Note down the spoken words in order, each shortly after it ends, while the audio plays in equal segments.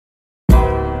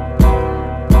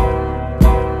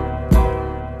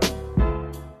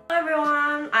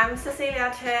I'm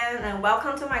Cecilia Chen and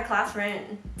welcome to my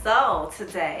classroom. So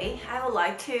today I would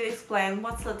like to explain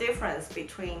what's the difference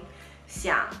between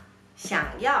想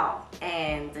要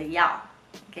and 要.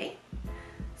 Okay?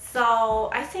 So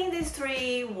I think these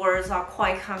three words are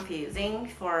quite confusing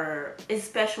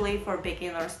especially for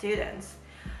beginner students,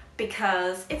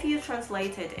 because if you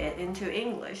translated it into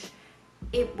English,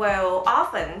 it will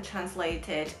often translate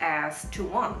it as to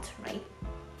want, right?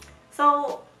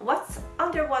 So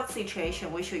under what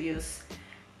situation we should use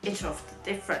each of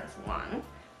the different one.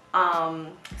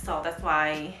 So that's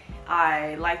why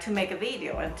I like to make a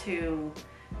video and to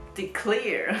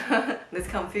declare this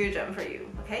confusion for you,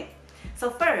 okay? So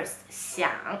first,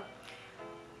 想.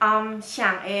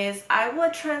 想 is, I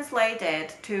would translate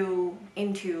it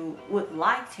into would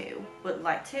like to.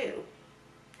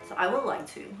 So I would like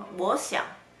to. 我想.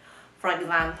 For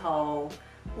example,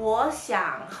 我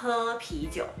想喝啤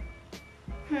酒.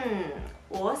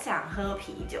 我想喝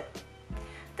啤酒.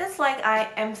 That's like I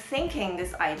am thinking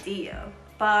this idea,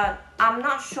 but I'm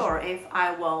not sure if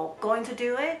I will going to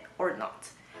do it or not.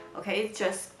 Okay, it's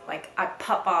just like I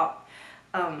pop up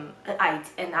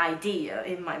an idea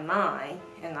in my mind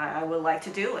and I would like to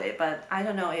do it, but I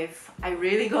don't know if I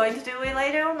really going to do it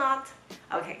later or not.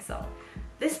 Okay, so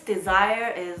this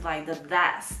desire is like the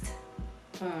last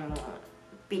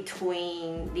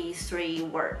between these three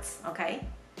words, okay?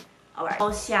 Alright.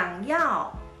 想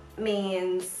要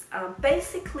means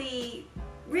basically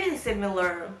really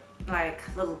similar, like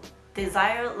the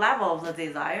desire level of the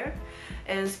desire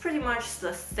is pretty much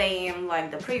the same like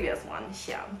the previous one,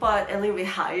 想, but a little bit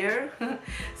higher.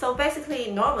 So basically,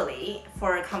 normally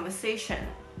for a conversation,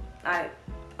 I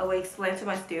will explain to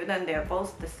my student they're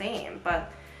both the same, but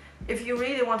if you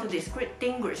really want to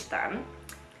distinguish them,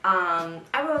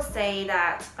 I will say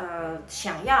that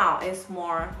想要 is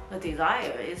more, the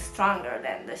desire is stronger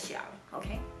than the 想,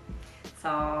 okay? So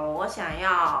我想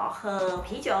要喝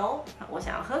啤酒. 我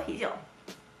想喝啤酒.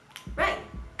 Right.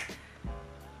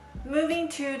 Moving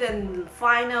to the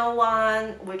final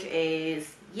one, which is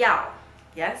要.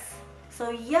 Yes.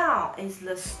 So 要 is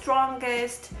the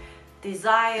strongest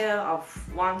desire of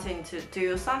wanting to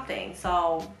do something.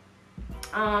 So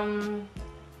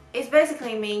it's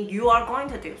basically mean you are going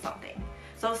to do something.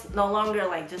 So it's no longer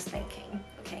like just thinking,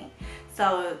 okay?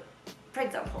 So, for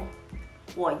example,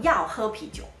 我要喝啤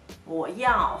酒. 我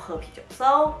要喝啤酒.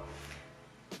 So,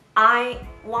 I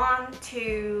want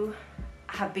to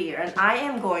have beer and I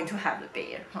am going to have the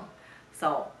beer.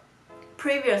 So,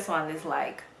 previous one is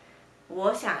like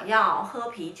我想要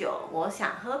喝啤酒. 我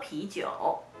想喝啤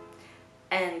酒.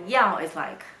 And 要 is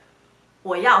like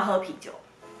我要喝啤酒.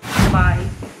 Bye.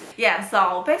 Yeah,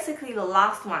 so basically the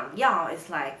last one, 要 is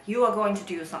like you are going to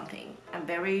do something. I'm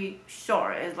very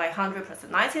sure it's like 100%,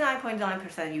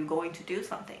 99.9% you're going to do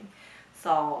something.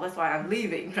 So that's why I'm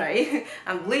leaving, right?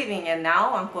 I'm leaving and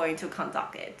now I'm going to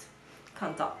conduct it.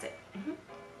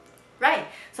 Right,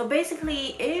 so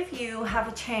basically if you have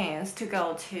a chance to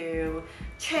go to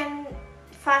Chen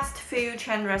fast food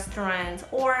chain restaurant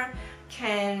or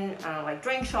Chen like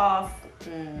drink shop,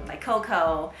 like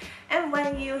Coco, and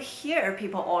when you hear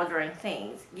people ordering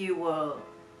things, you will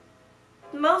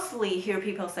mostly hear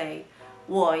people say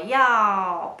我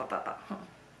要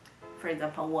For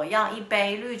example, 我要一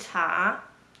杯绿茶.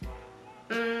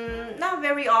 Not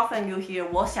very often you hear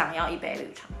我想要一杯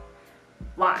绿茶.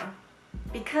 Why?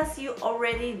 Because you're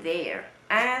already there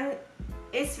and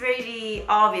it's really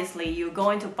obviously you're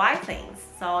going to buy things,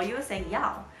 so you say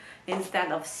要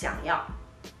instead of 想要.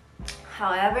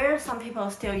 However, some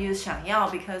people still use 想要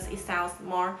because it sounds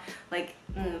more like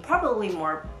probably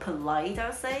more polite, I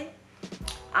would say,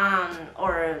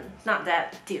 or not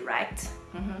that direct.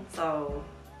 So,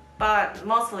 but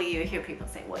mostly you hear people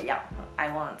say 我要, I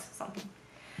want something.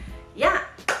 Yeah.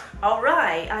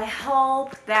 Alright, I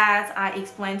hope that I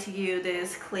explained to you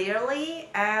this clearly.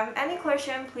 Any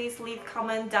question, please leave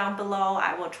comment down below.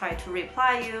 I will try to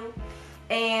reply you.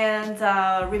 And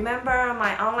remember,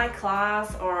 my online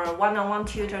class or one-on-one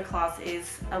tutor class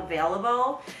is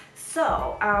available.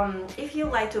 So if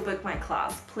you'd like to book my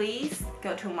class, please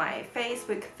go to my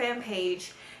Facebook fan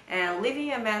page and leave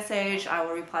me a message. I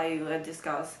will reply you and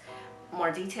discuss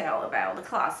more detail about the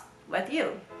class with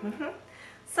you.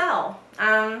 So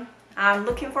I'm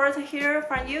looking forward to hear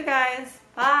from you guys.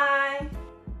 Bye!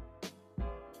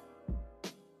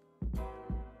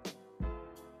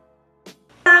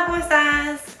 Hola, ¿cómo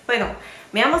estás? Bueno,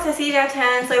 me llamo Cecilia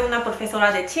Chen, soy una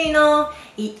profesora de chino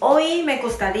y hoy me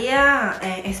gustaría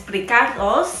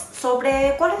explicaros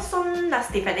sobre cuáles son las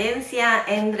diferencias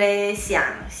entre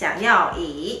想要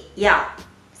y 要.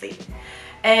 Sí.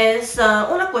 Es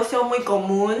una cuestión muy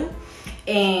común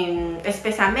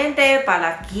especialmente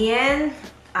para quien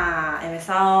ha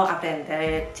empezado a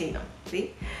aprender chino,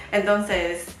 ¿sí?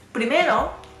 Entonces,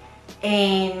 primero,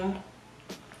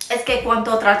 es que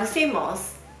cuando traducimos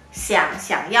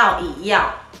想要 y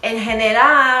要, en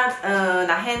general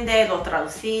la gente lo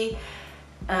traducen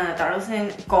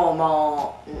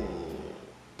como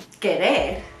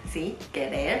querer, ¿sí?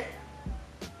 Querer.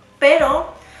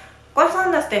 Pero, ¿cuáles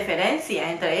son las diferencias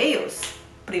entre ellos?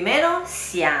 Primero,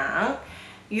 想,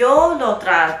 yo lo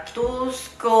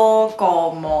traduzco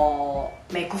como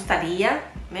me gustaría.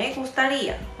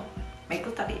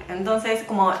 Entonces,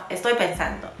 como estoy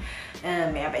pensando,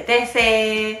 me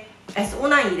apetece, es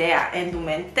una idea en tu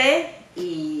mente,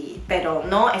 pero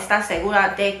no estás segura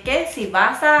de que si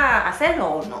vas a hacerlo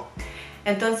o no.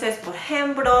 Entonces, por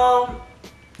ejemplo,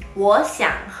 我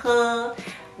想喝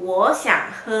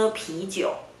啤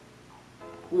酒.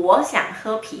 我想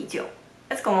喝啤酒.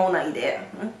 Es como una idea,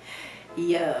 ¿no?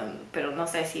 Pero no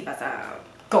sé si vas a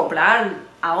comprar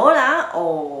ahora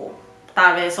o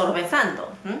tal vez solo pensando.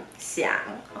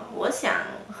 我想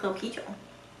喝啤酒.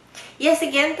 Y el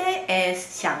siguiente es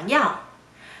想要.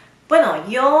 Bueno,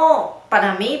 yo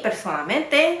para mí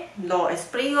personalmente lo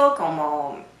explico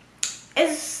como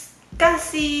es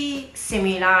casi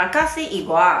similar, casi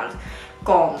igual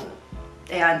con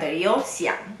el anterior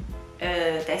想.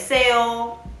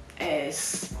 Deseo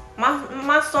es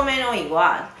más o menos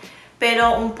igual,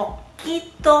 pero un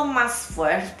poquito más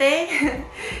fuerte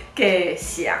que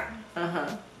想.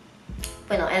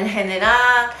 Bueno, en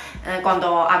general,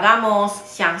 cuando hagamos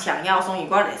想要 son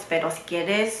iguales, pero si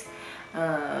quieres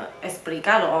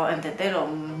explicarlo o entenderlo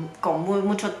con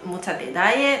mucho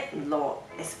detalle, lo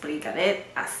explicaré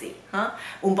así.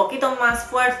 Un poquito más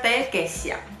fuerte que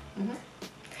想.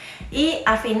 Y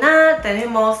al final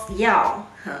tenemos 要.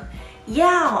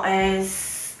 要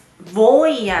es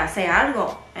voy a hacer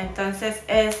algo. Entonces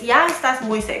ya estás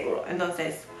muy seguro.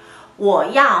 Entonces, 我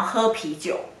要喝啤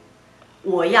酒.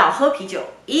 我要喝啤酒.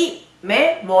 Y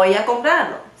me voy a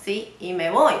comprarlo. ¿Sí? Y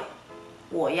me voy.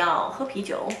 我要喝啤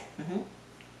酒.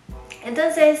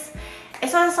 Entonces,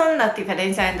 esas son las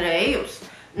diferencias entre ellos.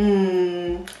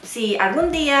 Si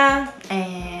algún día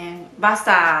vas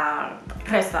a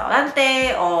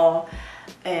restaurante o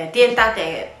tienda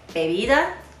de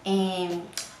bebida,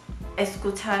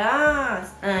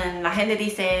 escucharás la gente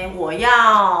dice 我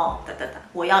要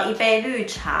一杯绿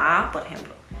茶, por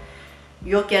ejemplo.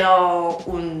 Yo quiero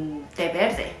un té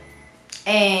verde.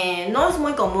 No es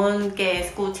muy común que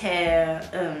escuche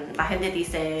la gente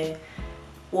dice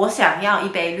我想要一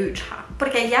杯绿茶,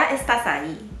 porque ya estás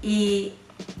ahí y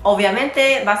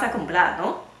obviamente vas a comprar,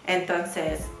 ¿no?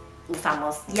 Entonces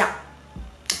usamos 要.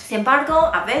 Sin embargo,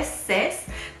 a veces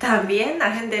también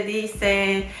la gente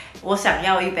dice 我想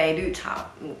要一杯绿茶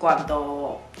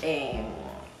cuando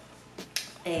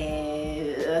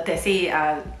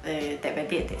decía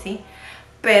dependiente, ¿sí?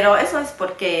 Pero eso es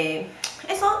porque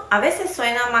eso a veces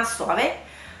suena más suave,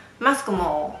 más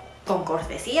como con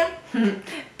cortesía,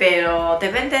 pero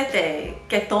depende de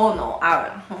qué tono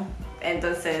habla.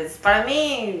 Entonces, para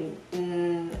mí,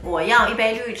 我要一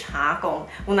杯绿茶 con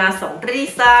una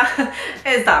sonrisa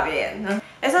está bien.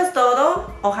 Eso es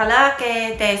todo. Ojalá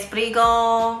que te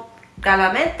explico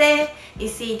claramente. Y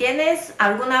si tienes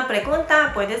alguna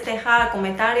pregunta, puedes dejar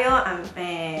comentario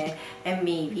en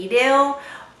mi video.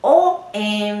 O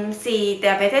si te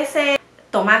apetece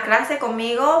tomar clase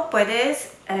conmigo,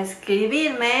 puedes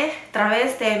escribirme a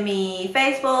través de mi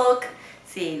Facebook.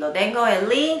 Sí, lo tengo el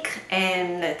link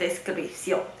en la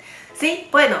descripción. Sí,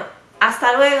 bueno,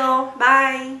 hasta luego.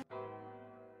 Bye.